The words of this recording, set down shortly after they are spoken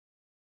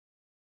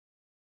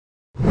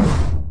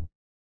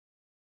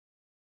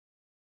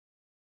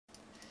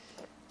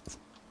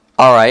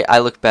Alright, I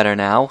look better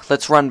now.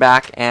 Let's run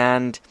back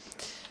and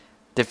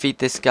defeat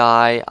this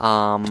guy.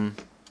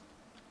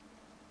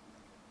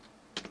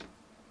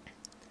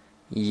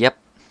 Yep.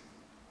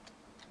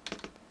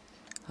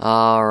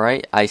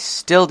 Alright, I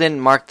still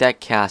didn't mark that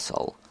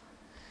castle.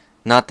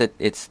 Not that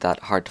it's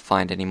that hard to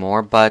find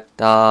anymore, but,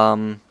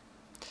 man,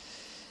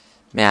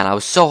 I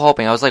was so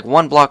hoping. I was like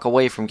one block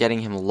away from getting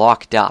him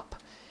locked up.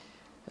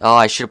 Oh,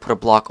 I should have put a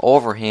block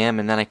over him,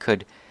 and then I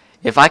could...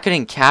 If I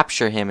could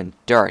capture him in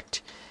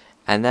dirt,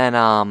 and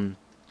then,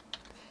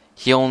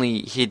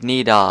 he'd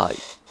need, I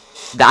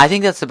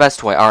think that's the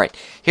best way. Alright,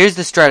 here's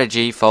the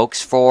strategy,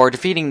 folks, for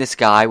defeating this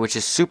guy, which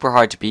is super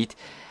hard to beat,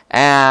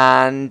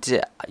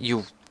 and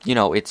you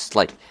know, it's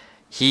like,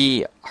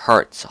 he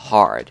hurts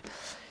hard.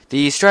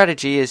 The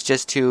strategy is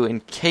just to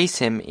encase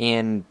him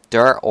in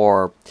dirt,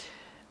 or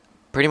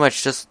pretty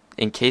much just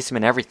encase him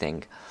in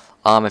everything.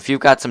 If you've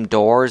got some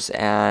doors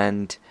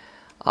and,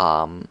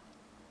 you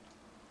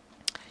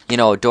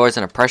know, doors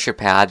and a pressure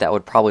pad, that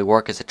would probably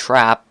work as a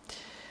trap.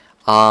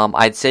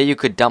 I'd say you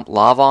could dump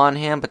lava on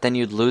him, but then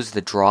you'd lose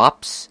the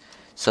drops,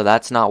 so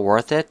that's not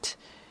worth it.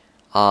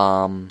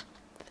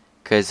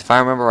 Because if I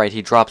remember right,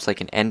 he drops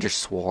like an ender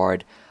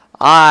sword.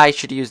 I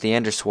should use the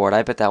ender sword.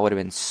 I bet that would have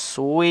been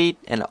sweet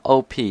and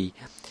OP.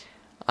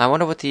 I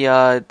wonder what the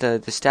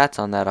stats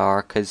on that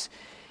are, because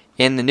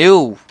in the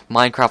new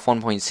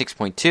Minecraft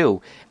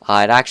 1.6.2,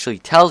 it actually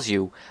tells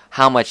you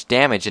how much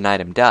damage an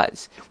item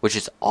does, which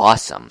is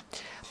awesome.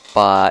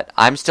 But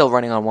I'm still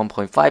running on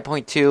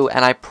 1.5.2,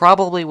 and I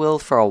probably will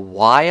for a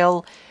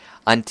while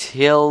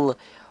until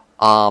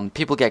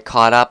people get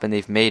caught up and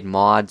they've made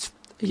mods.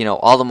 You know,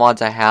 all the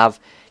mods I have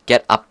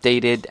get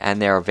updated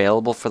and they're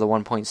available for the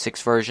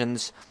 1.6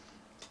 versions.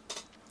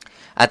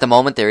 At the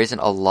moment, there isn't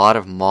a lot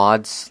of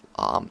mods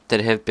that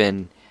have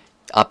been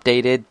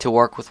updated to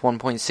work with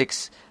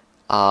 1.6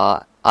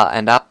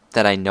 and up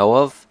that I know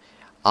of.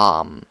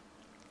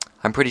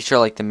 I'm pretty sure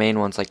like the main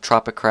ones like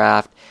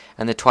Tropicraft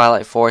and the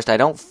Twilight Forest, I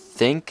don't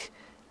think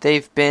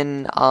they've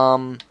been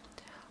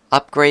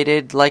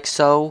upgraded like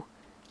so.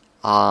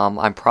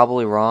 I'm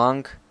probably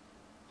wrong.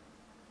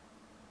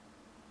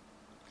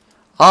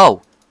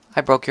 Oh, I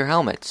broke your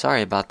helmet.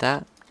 Sorry about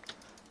that.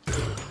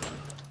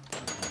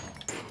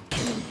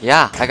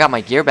 Yeah, I got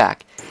my gear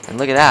back. And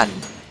look at that.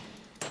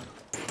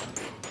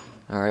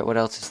 Alright, what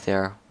else is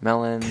there?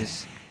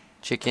 Melons,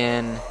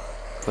 chicken,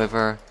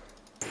 quiver.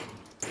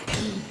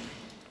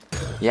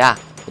 Yeah,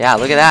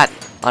 look at that.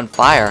 On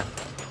fire.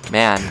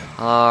 Man,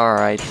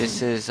 alright,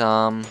 this is,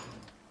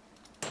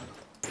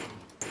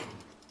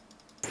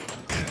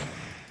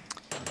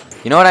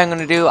 You know what I'm going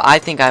to do? I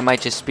think I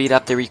might just speed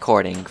up the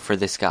recording for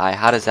this guy.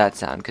 How does that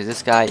sound? Because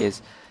this guy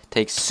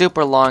takes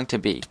super long to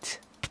beat.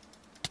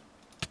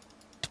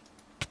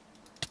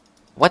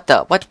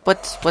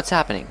 What's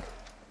happening?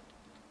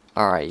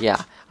 Alright,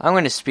 yeah. I'm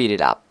going to speed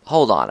it up.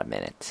 Hold on a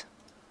minute.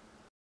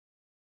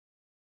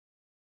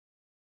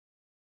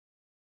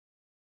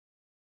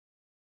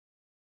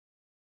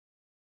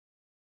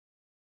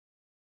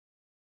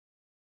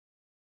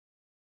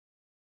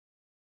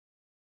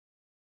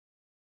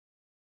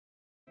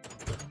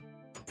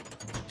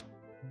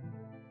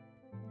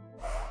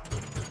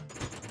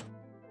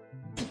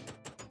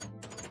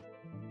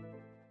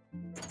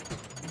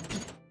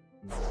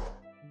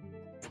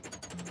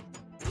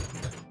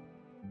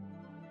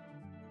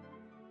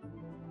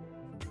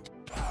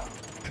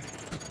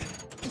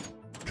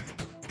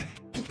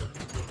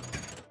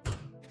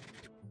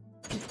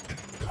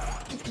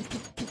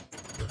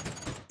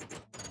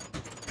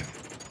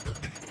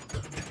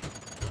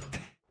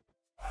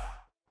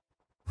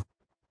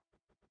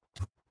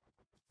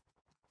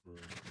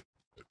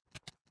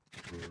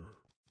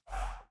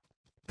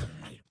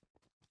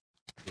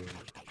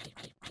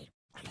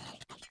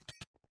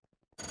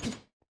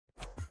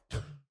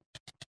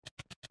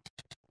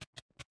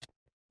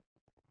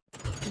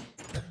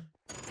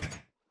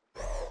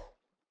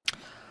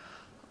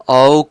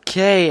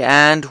 Okay,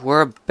 and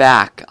we're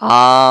back.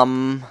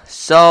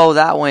 So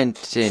that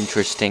went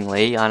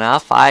interestingly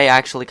enough. I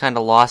actually kind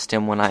of lost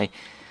him when I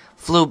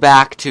flew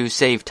back to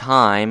save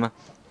time.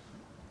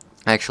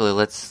 Actually,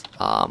 let's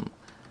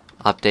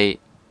update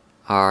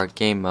our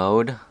game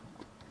mode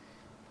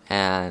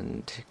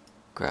and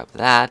grab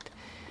that.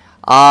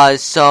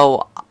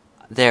 So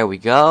there we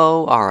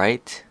go. All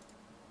right.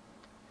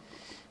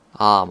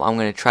 I'm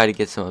gonna try to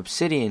get some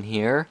obsidian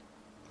here.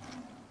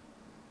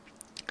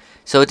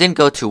 So it didn't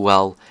go too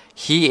well.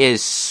 He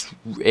is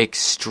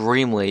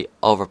extremely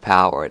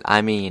overpowered.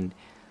 I mean,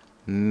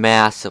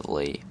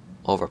 massively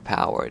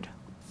overpowered.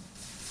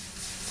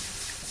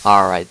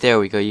 Alright, there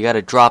we go. You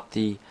gotta drop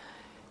it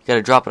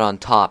on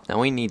top.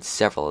 Now we need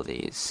several of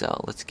these,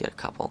 so let's get a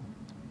couple.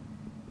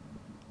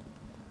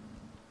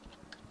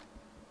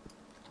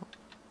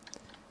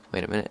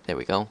 Wait a minute, there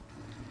we go.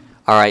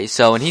 Alright,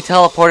 so when he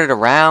teleported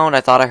around, I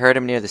thought I heard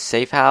him near the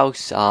safe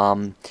house.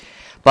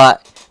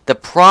 But the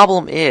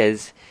problem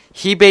is,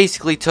 he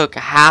basically took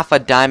half a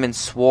diamond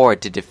sword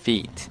to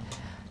defeat.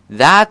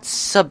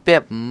 That's a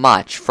bit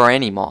much for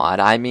any mod.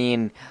 I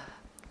mean,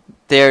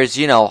 there's,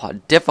 you know,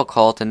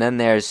 difficult, and then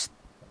there's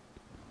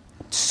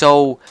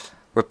so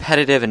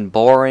repetitive and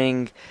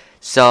boring.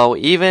 So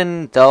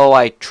even though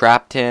I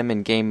trapped him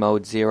in game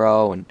mode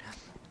 0 and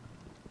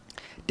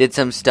did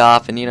some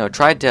stuff and, you know,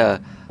 tried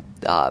to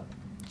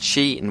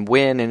cheat and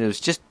win, and it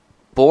was just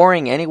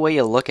boring any way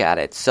you look at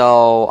it.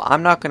 So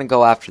I'm not going to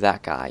go after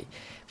that guy.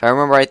 If I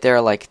remember right, there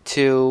are like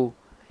 2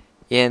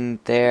 in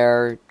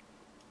there,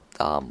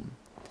 one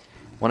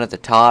at the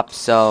top.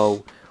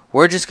 So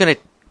we're just going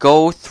to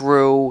go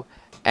through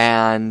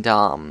and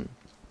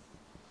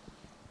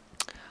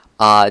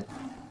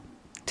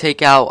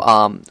take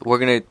out, we're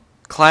going to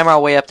climb our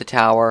way up the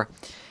tower,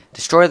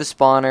 destroy the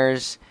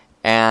spawners,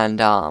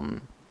 and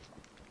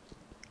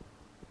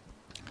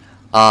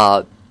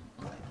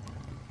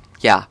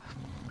yeah,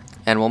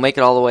 and we'll make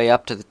it all the way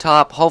up to the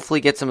top,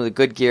 hopefully get some of the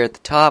good gear at the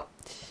top,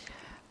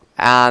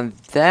 and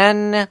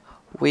then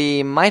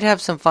we might have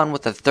some fun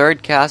with the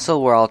 3rd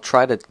castle, where I'll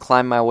try to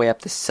climb my way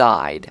up the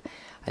side.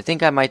 I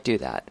think I might do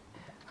that.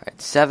 Alright,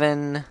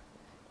 7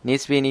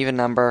 needs to be an even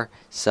number,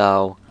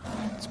 so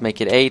let's make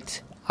it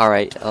 8.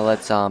 Alright,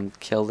 let's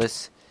kill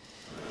this.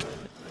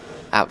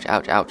 Ouch,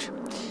 ouch, ouch.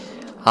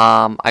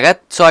 I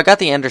got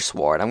the Ender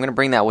Sword. I'm gonna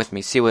bring that with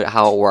me, see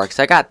how it works.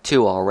 I got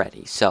 2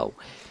 already, so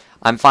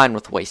I'm fine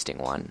with wasting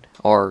one,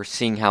 or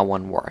seeing how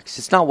one works.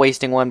 It's not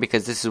wasting one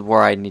because this is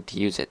where I need to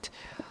use it.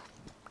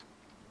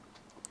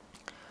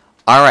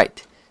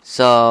 Alright,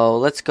 so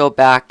let's go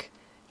back,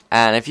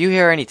 and if you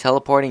hear any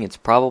teleporting, it's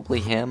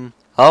probably him.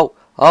 Oh!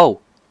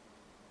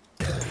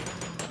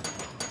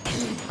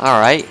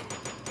 Alright,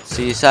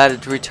 so you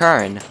decided to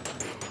return.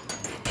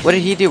 What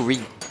did he do?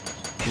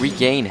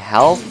 Regain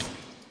health?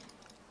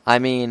 I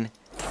mean,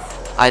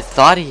 I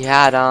thought he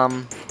had,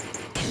 oh,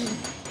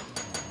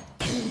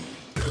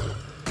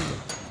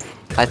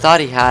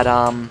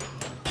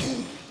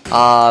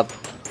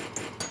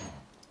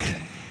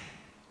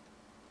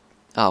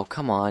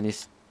 come on,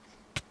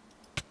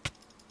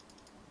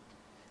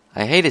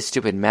 I hate his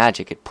stupid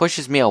magic. It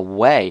pushes me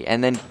away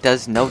and then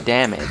does no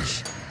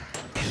damage.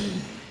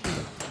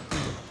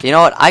 You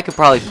know what? I could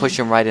probably push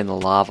him right in the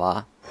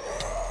lava.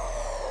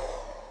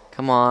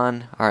 Come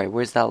on. Alright,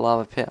 where's that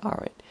lava pit?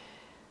 Alright.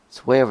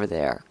 It's way over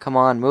there. Come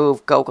on,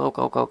 move. Go, go,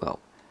 go, go, go.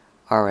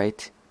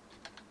 Alright.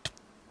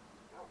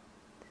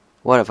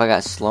 What, if I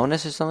got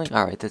slowness or something?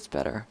 Alright, that's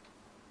better.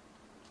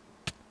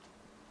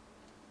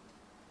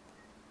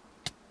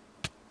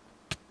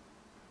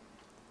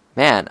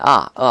 Man,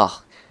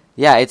 ugh.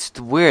 Yeah, it's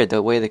weird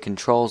the way the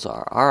controls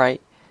are. Alright.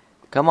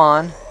 Come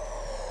on.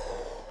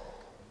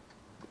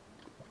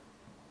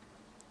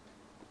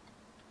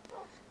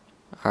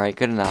 Alright,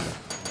 good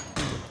enough.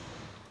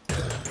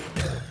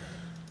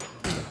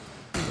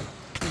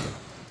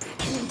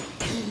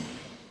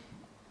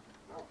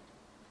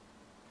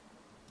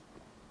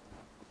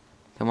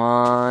 Come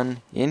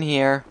on, in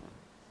here.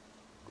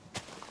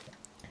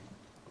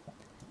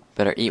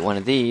 Better eat one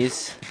of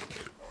these.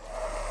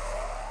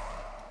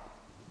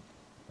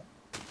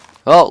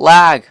 Oh,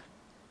 lag!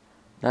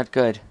 Not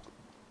good.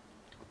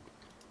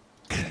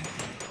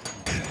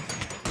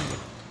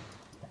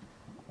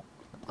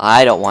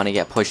 I don't want to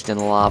get pushed in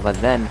the lava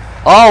then.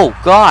 Oh,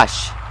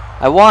 gosh!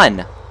 I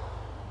won!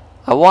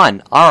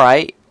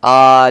 Alright.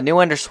 New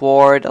Ender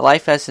Sword,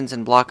 Life Essence,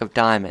 and Block of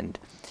Diamond.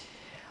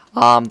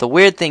 The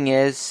weird thing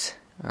is...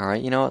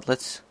 Alright, you know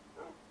what,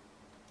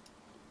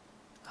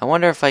 I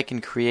wonder if I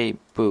can create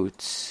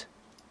boots.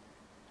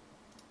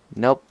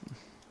 Nope.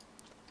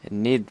 I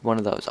need one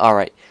of those.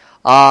 Alright.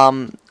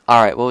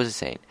 Alright, what was I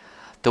saying?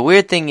 The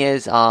weird thing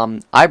is,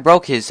 I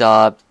broke his,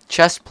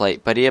 chest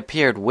plate, but he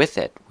appeared with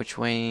it. Which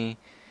way?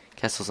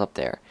 Castle's up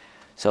there.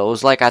 So it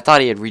was like I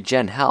thought he had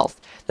regen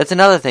health. That's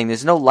another thing,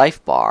 there's no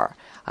life bar.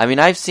 I mean,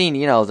 I've seen,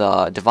 you know,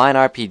 the Divine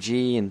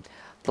RPG and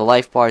the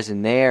life bars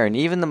in there, and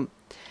even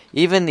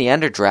the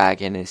Ender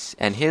Dragon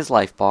and his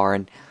life bar,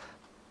 and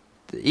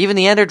even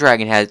the Ender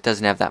Dragon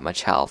doesn't have that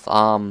much health.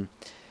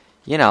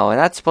 You know, and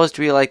that's supposed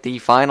to be like the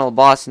final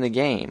boss in the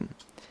game.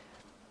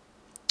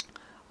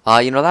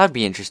 You know, that would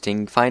be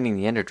interesting, finding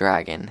the Ender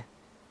Dragon.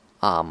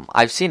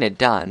 I've seen it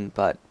done,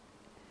 but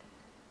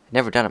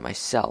never done it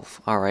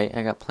myself. Alright,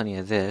 I got plenty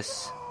of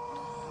this.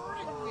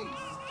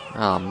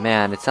 Oh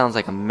man, it sounds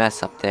like a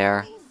mess up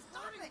there.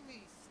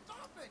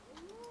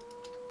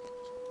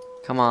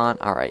 Come on,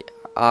 alright.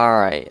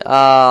 Alright,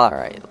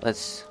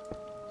 let's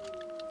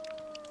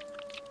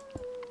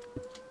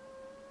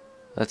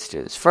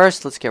do this.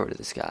 First, let's get rid of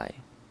this guy.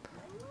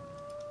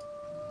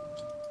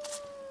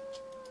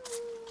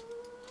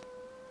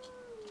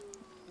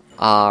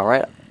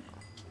 Alright.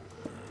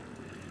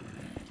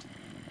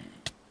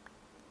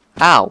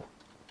 Ow!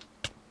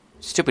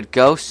 Stupid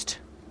ghost.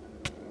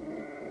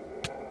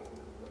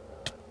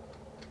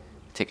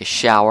 Take a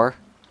shower.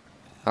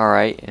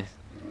 Alright.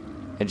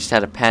 I just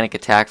had a panic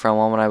attack for a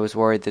moment. I was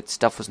worried that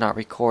stuff was not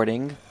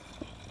recording.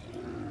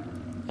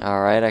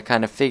 Alright, I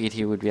kind of figured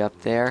he would be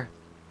up there.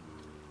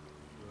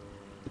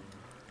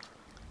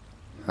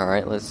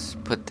 Alright, let's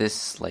put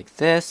this like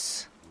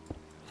this.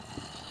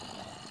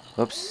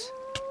 Whoops.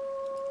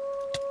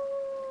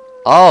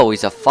 Oh,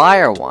 he's a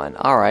fire one.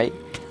 Alright.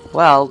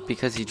 Well,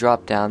 because he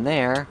dropped down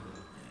there.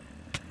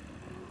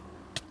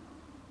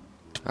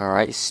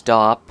 Alright,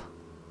 stop.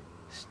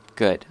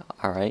 Good.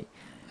 Alright.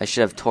 I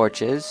should have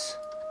torches.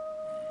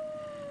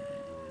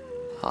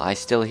 I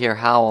still hear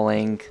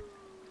howling.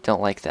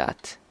 Don't like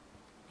that.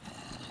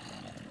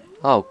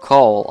 Oh,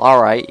 coal.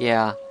 Alright,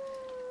 yeah.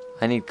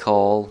 I need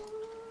coal.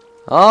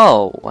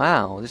 Oh,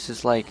 wow. This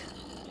is like...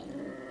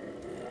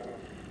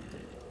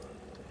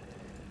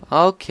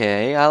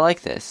 Okay, I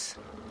like this.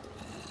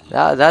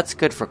 That's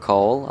good for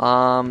coal.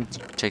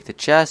 Check the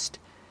chest.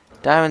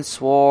 Diamond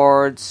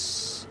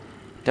swords.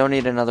 Don't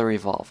need another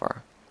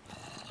revolver.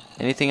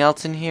 Anything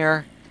else in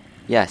here?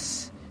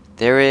 Yes.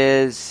 There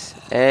is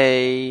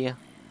a...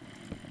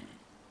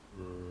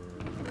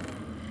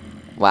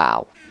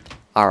 Wow.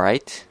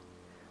 Alright.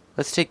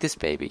 Let's take this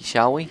baby,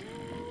 shall we?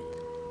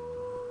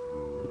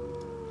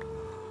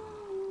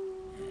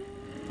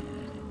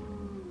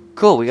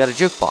 Cool, we got a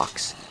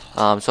jukebox.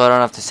 So I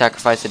don't have to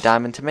sacrifice a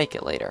diamond to make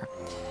it later.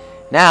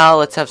 Now,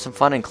 let's have some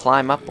fun and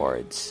climb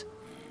upwards.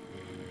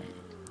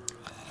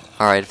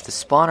 Alright, if the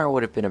spawner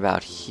would have been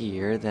about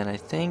here, then I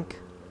think...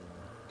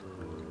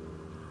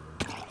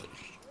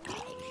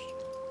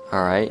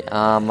 Alright,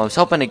 I was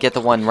hoping to get the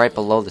one right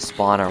below the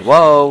spawner.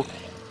 Whoa!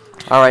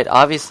 Alright,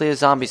 obviously a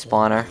zombie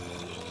spawner.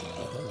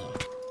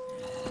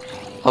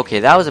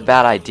 Okay, that was a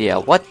bad idea.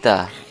 What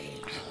the...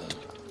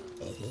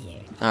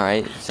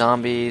 Alright,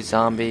 zombie,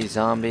 zombie,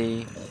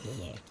 zombie.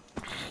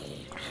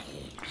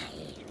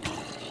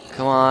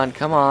 Come on,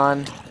 come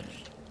on.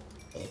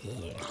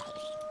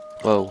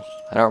 Whoa,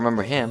 I don't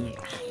remember him.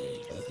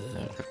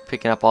 They're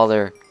picking up all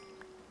their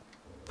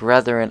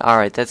brethren.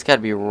 Alright, that's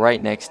gotta be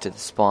right next to the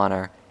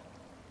spawner.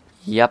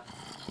 Yep,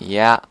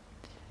 yeah.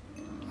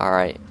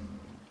 Alright.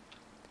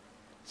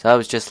 So that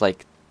was just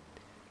like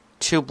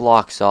 2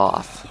 blocks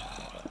off.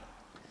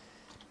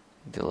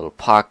 Do a little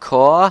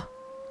parkour.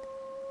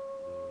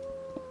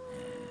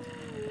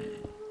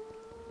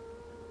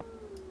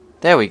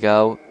 There we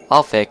go.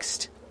 All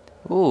fixed.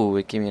 Ooh,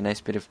 it gave me a nice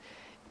bit of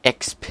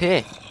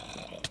XP.